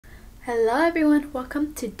Hello everyone,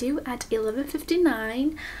 welcome to Due at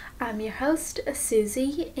 11:59. I'm your host,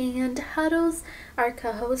 Susie, and Huddles, our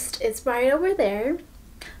co-host, is right over there.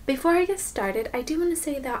 Before I get started, I do want to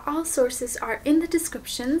say that all sources are in the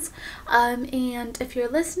descriptions, and if you're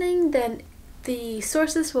listening, then the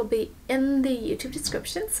sources will be in the YouTube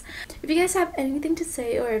descriptions. If you guys have anything to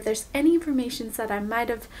say, or if there's any information that I might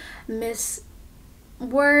have missed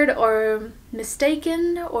word or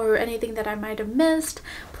mistaken or anything that I might have missed,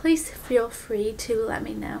 please feel free to let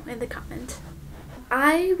me know in the comment.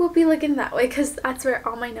 I will be looking that way because that's where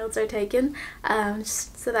all my notes are taken,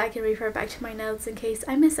 just so that I can refer back to my notes in case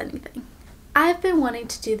I miss anything. I've been wanting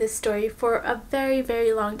to do this story for a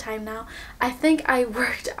very long time now. I think I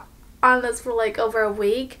worked on this for like over a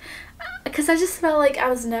week because I just felt like I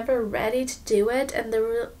was never ready to do it, and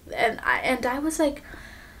I was like,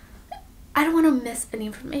 I don't want to miss any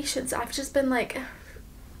information, so I've just been like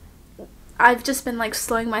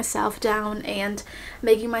slowing myself down and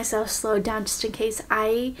making myself slow down just in case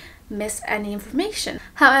I miss any information.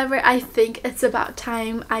 However, I think it's about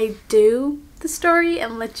time I do the story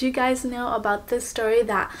and let you guys know about this story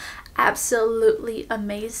that absolutely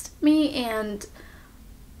amazed me. And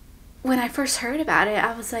when I first heard about it,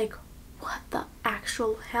 I was like, what the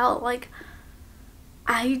actual hell? Like,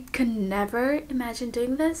 I could never imagine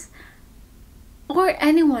doing this or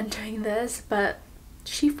anyone doing this, but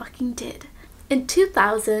she fucking did. In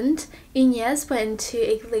 2000, Ines went into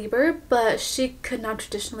a labor, but she could not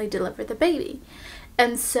traditionally deliver the baby.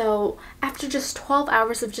 And so after just 12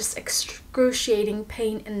 hours of just excruciating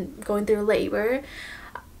pain and going through labor,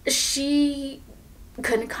 she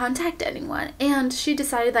couldn't contact anyone, and she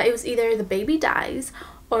decided that it was either the baby dies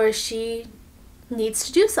or she needs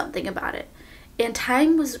to do something about it. And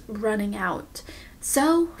time was running out.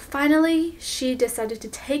 So finally, she decided to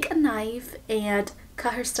take a knife and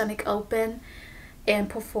cut her stomach open and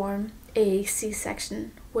perform a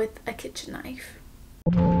C-section with a kitchen knife.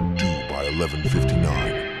 Due by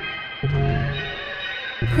 11:59.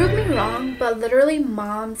 Prove me wrong, but literally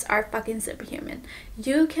moms are fucking superhuman.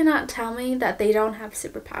 You cannot tell me that they don't have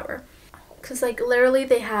superpower. Because like literally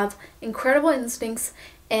they have incredible instincts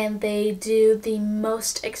and they do the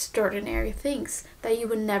most extraordinary things that you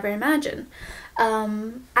would never imagine.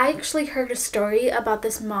 I actually heard a story about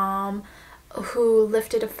this mom who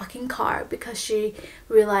lifted a fucking car because she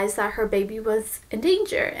realized that her baby was in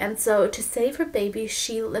danger, and so to save her baby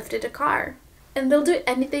she lifted a car. And they'll do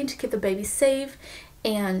anything to keep the baby safe,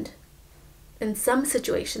 and in some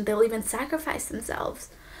situations they'll even sacrifice themselves.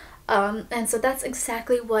 And so that's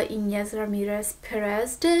exactly what Ines Ramirez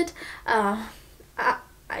Perez did.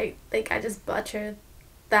 I think I just butchered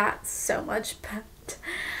that so much, but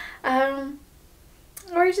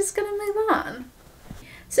we're just gonna move on.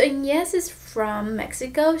 So Ines is from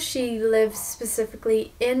Mexico. She lives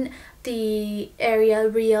specifically in the area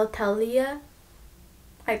Rio Talia.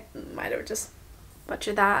 I might have just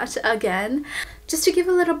butchered that again. Just to give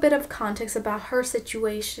a little bit of context about her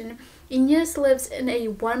situation, Ines lives in a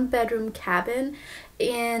one-bedroom cabin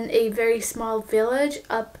in a very small village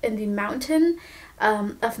up in the mountain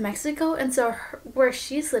of Mexico, and so where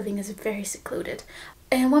she's living is very secluded.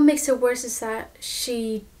 And what makes it worse is that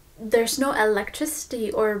there's no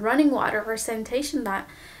electricity or running water or sanitation that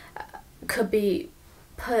could be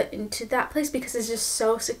put into that place because it's just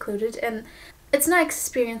so secluded, and it's not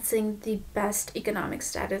experiencing the best economic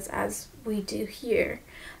status as we do here.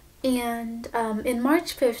 And in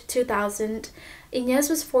March 5th, 2000, Ines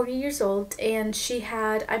was 40 years old, and she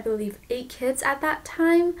had, I believe, 8 kids at that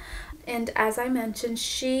time. And as I mentioned,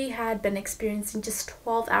 she had been experiencing just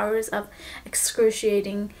 12 hours of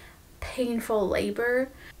excruciating, painful labor.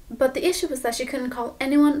 But the issue was that she couldn't call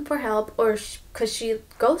anyone for help, or could she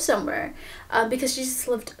go somewhere, because she just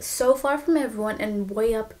lived so far from everyone and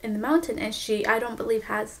way up in the mountain, and I don't believe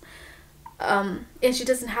has and she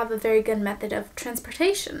doesn't have a very good method of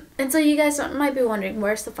transportation. And so you guys might be wondering,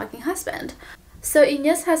 where's the fucking husband? So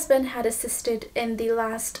Ines' husband had assisted in the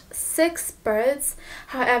last 6 births.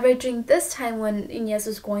 However, during this time when Ines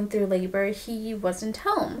was going through labor, he wasn't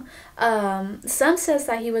home. Some says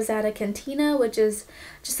that he was at a cantina, which is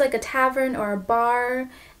just like a tavern or a bar,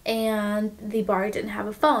 and the bar didn't have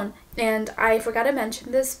a phone. And I forgot to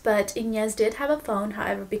mention this, but Ines did have a phone.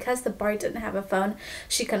 However, because the bar didn't have a phone,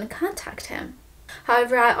 she couldn't contact him.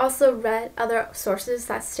 However, I also read other sources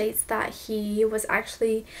that states that he was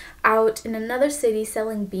actually out in another city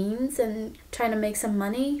selling beans and trying to make some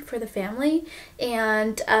money for the family,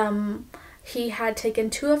 and he had taken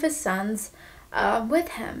 2 of his sons with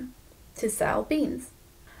him to sell beans.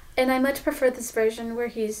 And I much prefer this version where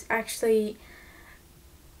he's actually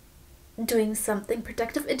doing something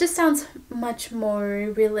protective. It just sounds much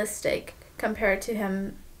more realistic compared to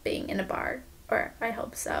him being in a bar, or I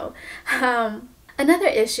hope so. Another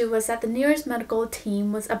issue was that the nearest medical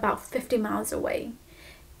team was about 50 miles away.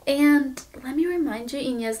 And let me remind you,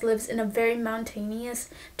 Ines lives in a very mountainous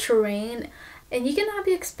terrain, and you cannot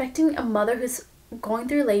be expecting a mother who's going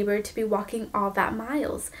through labor to be walking all that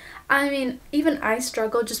miles. I mean, even I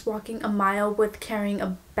struggle just walking a mile with carrying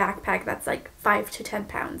a backpack that's like 5 to 10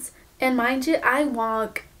 pounds. And mind you,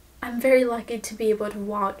 I'm very lucky to be able to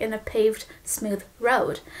walk in a paved, smooth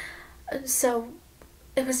road. So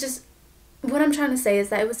it was just, what I'm trying to say is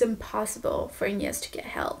that it was impossible for Ines to get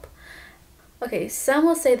help. Okay, some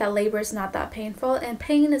will say that labor is not that painful, and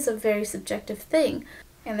pain is a very subjective thing,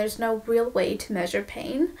 and there's no real way to measure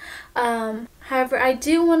pain. However, I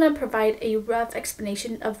do want to provide a rough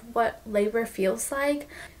explanation of what labor feels like,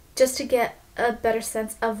 just to get a better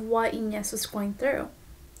sense of what Ines was going through.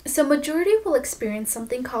 So majority will experience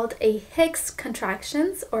something called a Hicks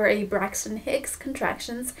contractions or a Braxton Hicks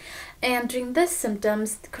contractions, and during this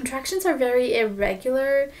symptoms, the contractions are very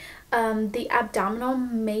irregular. The abdominal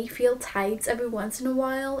may feel tight every once in a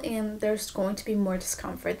while, and there's going to be more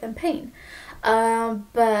discomfort than pain.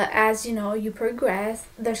 But as you progress,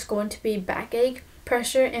 there's going to be backache,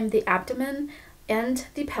 pressure in the abdomen and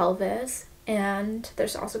the pelvis, and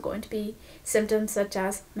there's also going to be symptoms such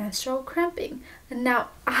as menstrual cramping. Now,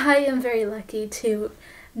 I am very lucky to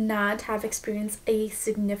not have experienced a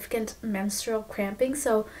significant menstrual cramping,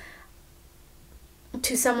 so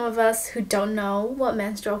to some of us who don't know what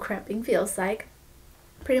menstrual cramping feels like,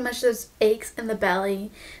 pretty much there's aches in the belly,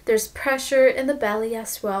 there's pressure in the belly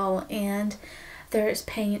as well, and there's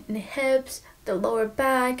pain in the hips, the lower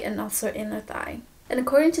back, and also in the thigh. And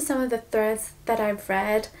according to some of the threads that I've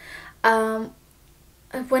read,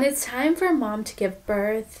 when it's time for a mom to give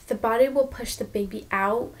birth, the body will push the baby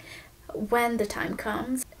out when the time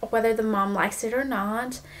comes, whether the mom likes it or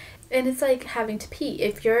not. And it's like having to pee.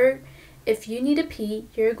 If you need to pee,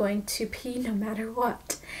 you're going to pee no matter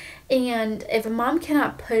what. And if a mom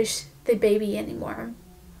cannot push the baby anymore,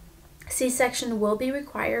 C-section will be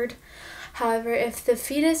required. However, if the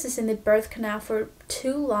fetus is in the birth canal for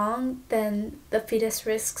too long, then the fetus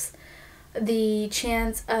risks the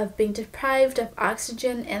chance of being deprived of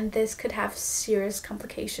oxygen, and this could have serious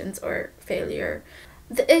complications or failure.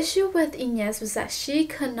 The issue with Ines was that she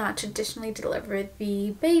could not traditionally deliver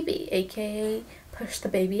the baby, aka push the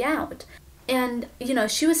baby out. And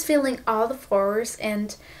she was feeling all the force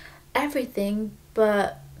and everything,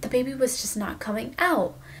 but the baby was just not coming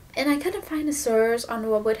out. And I couldn't find a source on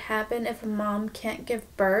what would happen if a mom can't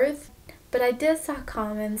give birth, but I did saw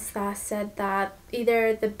comments that said that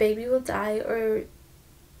either the baby will die or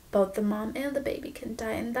both the mom and the baby can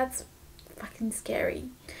die, and that's fucking scary.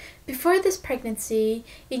 Before this pregnancy,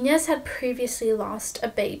 Ines had previously lost a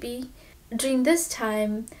baby. During this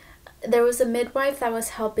time, there was a midwife that was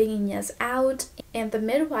helping Ines out, and the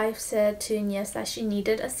midwife said to Ines that she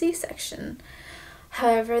needed a C-section.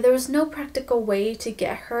 However, there was no practical way to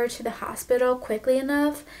get her to the hospital quickly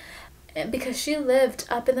enough because she lived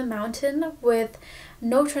up in the mountain with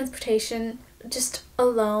no transportation, just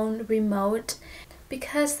alone, remote,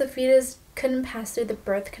 because the fetus couldn't pass through the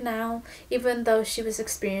birth canal even though she was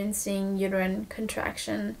experiencing uterine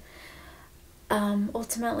contraction.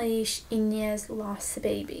 Ultimately, Ines lost the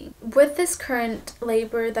baby. With this current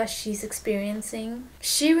labor that she's experiencing,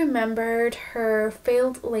 she remembered her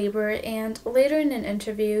failed labor, and later in an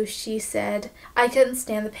interview, she said, "I couldn't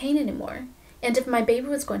stand the pain anymore. And if my baby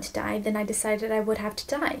was going to die, then I decided I would have to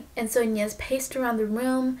die." And so Ines paced around the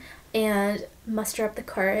room and mustered up the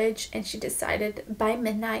courage, and she decided by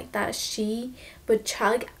midnight that she would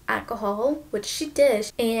chug alcohol, which she did,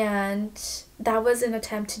 and that was an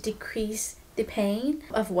attempt to decrease the pain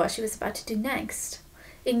of what she was about to do next.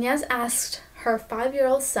 Ines asked her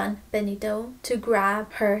 5-year-old son, Benito, to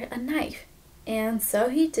grab her a knife. And so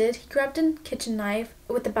he did. He grabbed a kitchen knife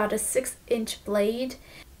with about a 6-inch blade.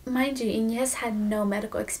 Mind you, Ines had no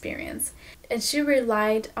medical experience, and she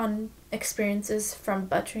relied on experiences from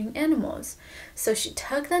butchering animals. So she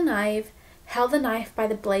took the knife, held the knife by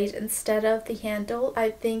the blade instead of the handle, I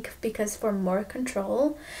think because for more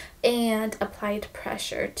control, and applied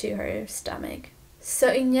pressure to her stomach.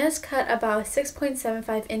 So Ines cut about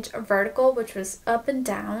 6.75-inch vertical, which was up and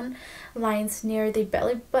down, lines near the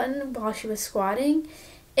belly button while she was squatting.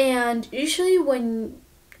 And usually when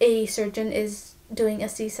a surgeon is doing a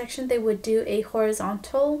C-section, they would do a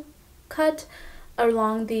horizontal cut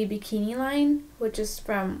along the bikini line, which is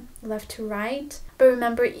from left to right. But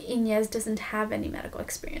remember, Ines doesn't have any medical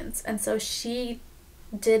experience, and so she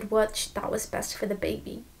did what she thought was best for the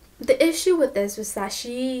baby. The issue with this was that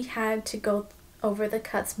she had to go over the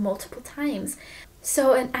cuts multiple times.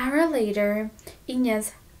 So an hour later,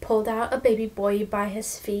 Ines pulled out a baby boy by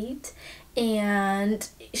his feet, and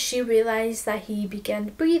she realized that he began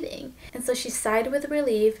breathing. And so she sighed with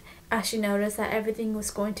relief as she noticed that everything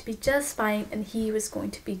was going to be just fine and he was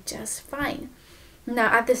going to be just fine.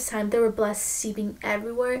 Now at this time there were blood seeping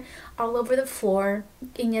everywhere, all over the floor.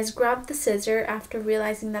 Ines grabbed the scissor after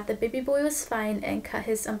realizing that the baby boy was fine and cut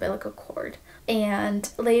his umbilical cord. And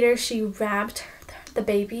later she wrapped the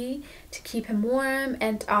baby to keep him warm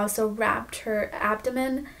and also wrapped her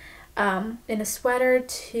abdomen in a sweater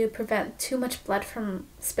to prevent too much blood from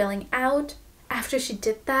spilling out. After she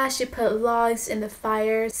did that, she put logs in the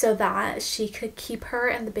fire so that she could keep her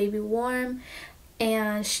and the baby warm,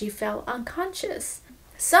 and she fell unconscious.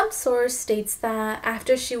 Some source states that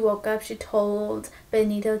after she woke up, she told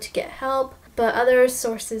Benito to get help, but other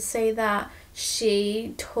sources say that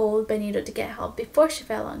she told Benito to get help before she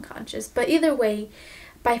fell unconscious. But either way,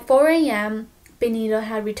 by 4 a.m., Benito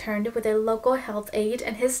had returned with a local health aide,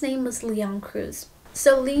 and his name was Leon Cruz.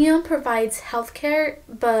 So Leon provides health care,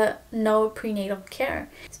 but no prenatal care.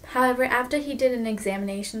 However, after he did an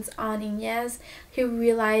examinations on Ines, he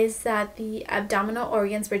realized that the abdominal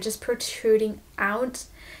organs were just protruding out,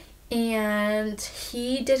 and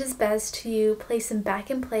he did his best to place them back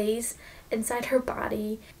in place inside her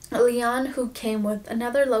body. Leon, who came with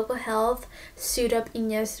another local health, sewed up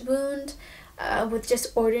Ines' wound with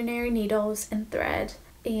just ordinary needles and thread,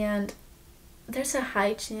 and there's a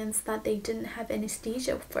high chance that they didn't have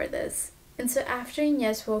anesthesia for this. And so after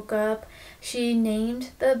Ines woke up, she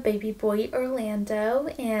named the baby boy Orlando,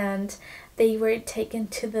 and they were taken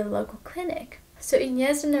to the local clinic. So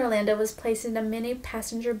Ines and Orlando was placed in a mini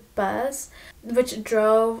passenger bus which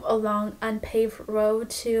drove along unpaved road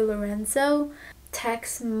to Lorenzo,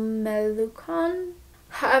 Texmelucan.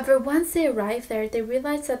 However, once they arrived there, they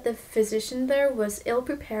realized that the physician there was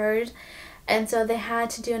ill-prepared, and so they had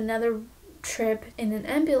to do another trip in an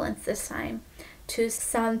ambulance this time to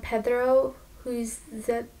San Pedro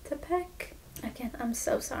Huizatepec. Again, I'm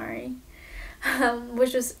so sorry.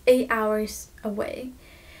 Which was 8 hours away.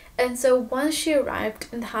 And so once she arrived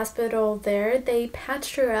in the hospital there, they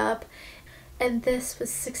patched her up, and this was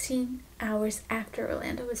 16 hours after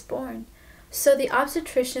Orlando was born. So the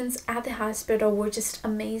obstetricians at the hospital were just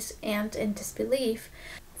amazed and in disbelief.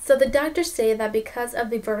 So the doctors say that because of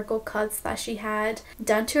the vertical cuts that she had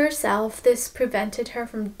done to herself, this prevented her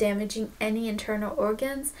from damaging any internal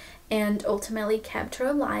organs and ultimately kept her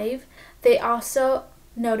alive. They also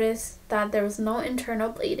noticed that there was no internal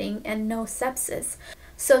bleeding and no sepsis.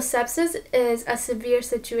 So sepsis is a severe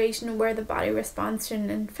situation where the body responds to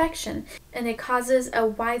an infection, and it causes a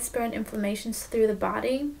widespread inflammation through the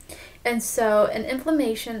body. And so an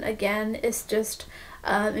inflammation, again, is just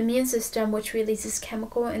immune system which releases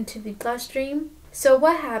chemical into the bloodstream. So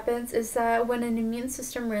what happens is that when an immune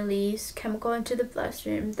system releases chemical into the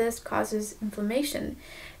bloodstream, this causes inflammation.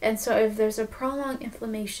 And so if there's a prolonged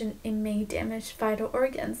inflammation, it may damage vital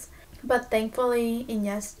organs. But thankfully,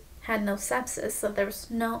 Ines had no sepsis, so there was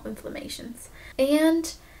no inflammations.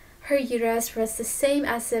 And her uterus was the same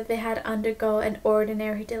as if it had undergone an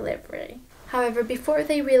ordinary delivery. However, before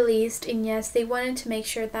they released Ines, they wanted to make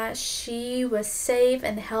sure that she was safe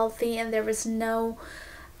and healthy and there was no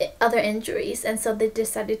other injuries, and so they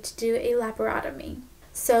decided to do a laparotomy.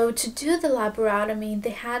 So to do the laparotomy, they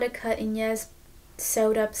had to cut Ines'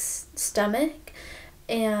 sewed up stomach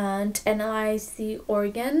and analyze the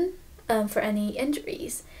organ for any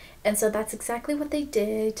injuries. And so that's exactly what they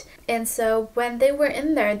did. And so when they were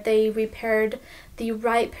in there, they repaired the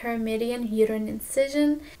right perimedian uterine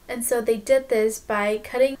incision. And so they did this by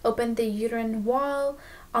cutting open the uterine wall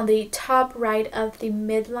on the top right of the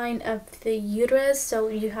midline of the uterus. So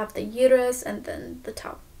you have the uterus and then the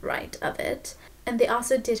top right of it. And they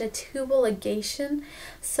also did a tubal ligation.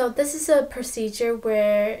 So this is a procedure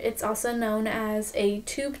where it's also known as a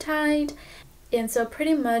tube tied. And so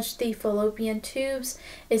pretty much the fallopian tubes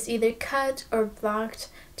is either cut or blocked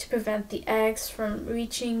to prevent the eggs from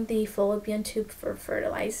reaching the fallopian tube for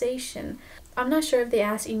fertilization. I'm not sure if they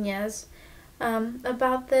asked Ines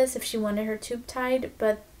about this, if she wanted her tube tied,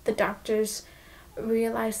 but the doctors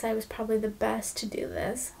realized that it was probably the best to do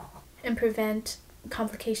this and prevent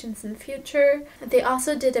complications in the future. They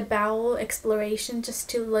also did a bowel exploration just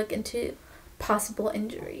to look into possible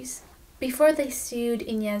injuries. Before they sewed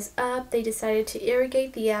Ines up, they decided to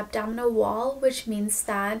irrigate the abdominal wall, which means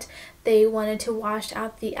that they wanted to wash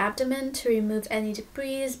out the abdomen to remove any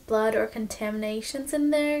debris, blood, or contaminations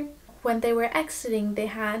in there. When they were exiting, they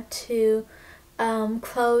had to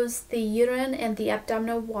closed the uterine and the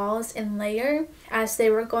abdominal walls in layer. As they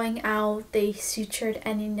were going out, they sutured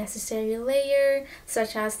any necessary layer,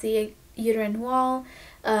 such as the uterine wall,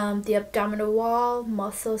 the abdominal wall,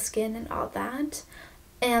 muscle, skin, and all that.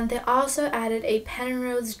 And they also added a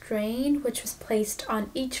Penrose drain, which was placed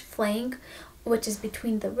on each flank, which is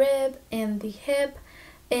between the rib and the hip.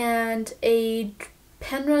 And a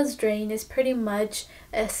Penrose drain is pretty much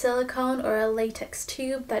a silicone or a latex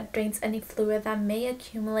tube that drains any fluid that may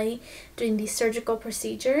accumulate during the surgical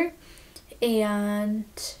procedure. And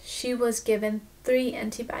she was given 3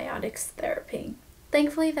 antibiotics therapy.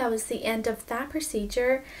 Thankfully, that was the end of that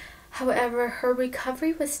procedure. However, her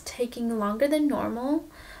recovery was taking longer than normal.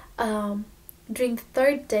 During the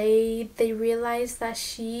 3rd day, they realized that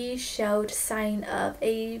she showed sign of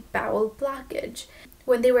a bowel blockage.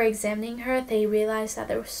 When they were examining her, they realized that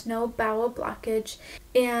there was no bowel blockage.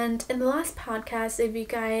 And in the last podcast, if you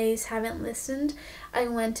guys haven't listened, I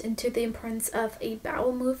went into the importance of a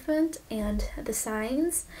bowel movement and the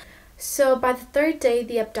signs. So by the 3rd day,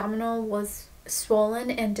 the abdominal was swollen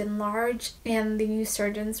and enlarged, and the new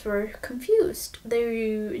surgeons were confused.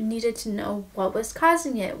 They needed to know what was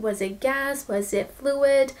causing it. Was it gas? Was it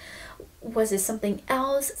fluid? Was it something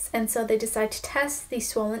else? And so they decided to test the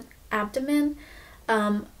swollen abdomen.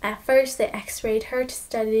 At first, they x-rayed her to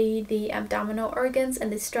study the abdominal organs and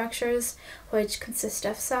the structures, which consist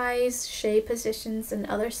of size, shape, positions, and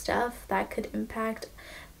other stuff that could impact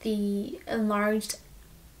the enlarged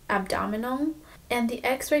abdominal. And the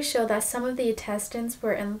x-ray showed that some of the intestines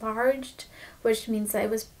were enlarged, which means that it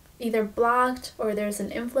was either blocked or there's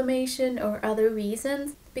an inflammation or other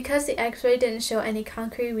reasons. Because the x-ray didn't show any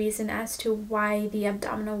concrete reason as to why the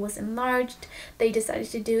abdominal was enlarged, they decided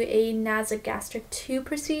to do a nasogastric tube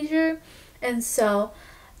procedure. And so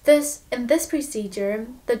in this procedure,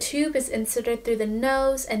 the tube is inserted through the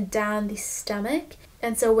nose and down the stomach.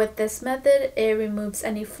 And so with this method, it removes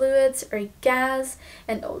any fluids or gas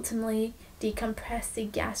and ultimately decompress the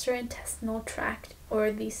gastrointestinal tract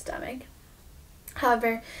or the stomach.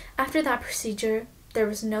 However, after that procedure, there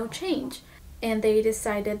was no change, and they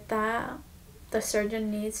decided that the surgeon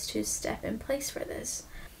needs to step in place for this.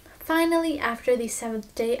 Finally, after the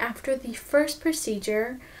 7th day after the first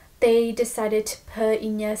procedure, they decided to put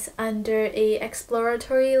Ines under a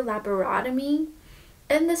exploratory laparotomy.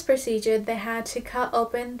 In this procedure, they had to cut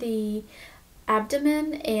open the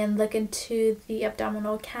abdomen and look into the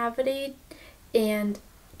abdominal cavity and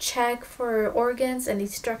check for organs and the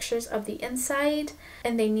structures of the inside,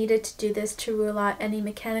 and they needed to do this to rule out any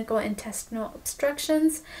mechanical intestinal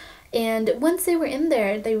obstructions. And once they were in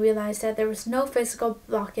there, they realized that there was no physical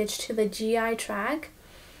blockage to the GI tract,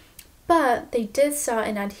 but they did saw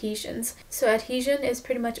an adhesions. So adhesion is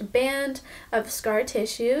pretty much a band of scar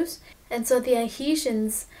tissues, and so the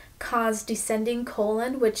adhesions cause descending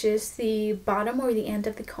colon, which is the bottom or the end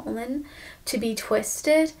of the colon, to be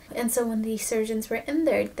twisted. And so when the surgeons were in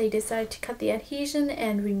there, they decided to cut the adhesion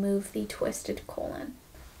and remove the twisted colon.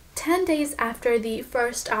 10 days after the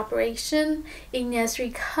first operation, Ines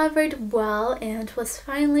recovered well and was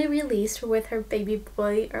finally released with her baby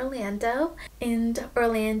boy Orlando. And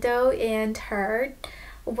Orlando and her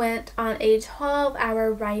went on a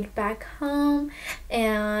 12-hour ride back home,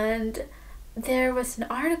 and there was an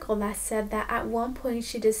article that said that at one point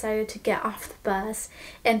she decided to get off the bus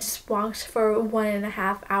and just walked for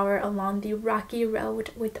 1.5 hours along the rocky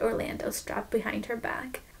road with Orlando strapped behind her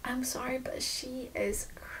back. I'm sorry, but she is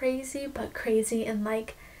crazy, but crazy in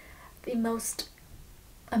like the most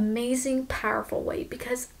amazing, powerful way,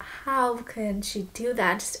 because how can she do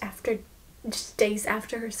that just days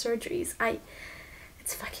after her surgeries?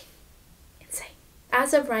 It's fucking insane.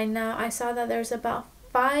 As of right now, I saw that there's about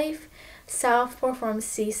 5 self-performed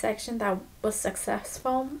C-section that was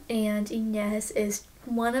successful, and Ines is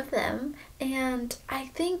one of them. And I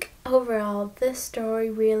think overall this story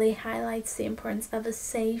really highlights the importance of a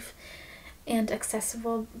safe and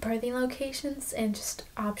accessible birthing locations and just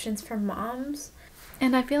options for moms.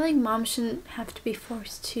 And I feel like moms shouldn't have to be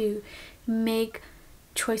forced to make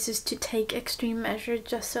choices to take extreme measures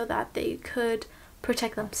just so that they could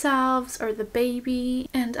protect themselves or the baby.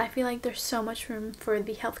 And I feel like there's so much room for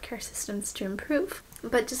the healthcare systems to improve.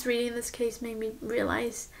 But just reading this case made me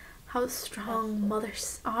realize how strong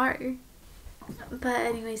mothers are. But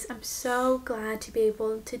anyways, I'm so glad to be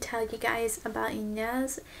able to tell you guys about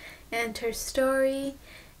Ines and her story.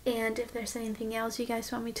 And if there's anything else you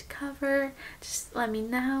guys want me to cover, just let me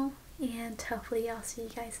know. And hopefully I'll see you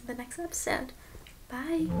guys in the next episode.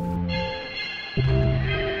 Bye!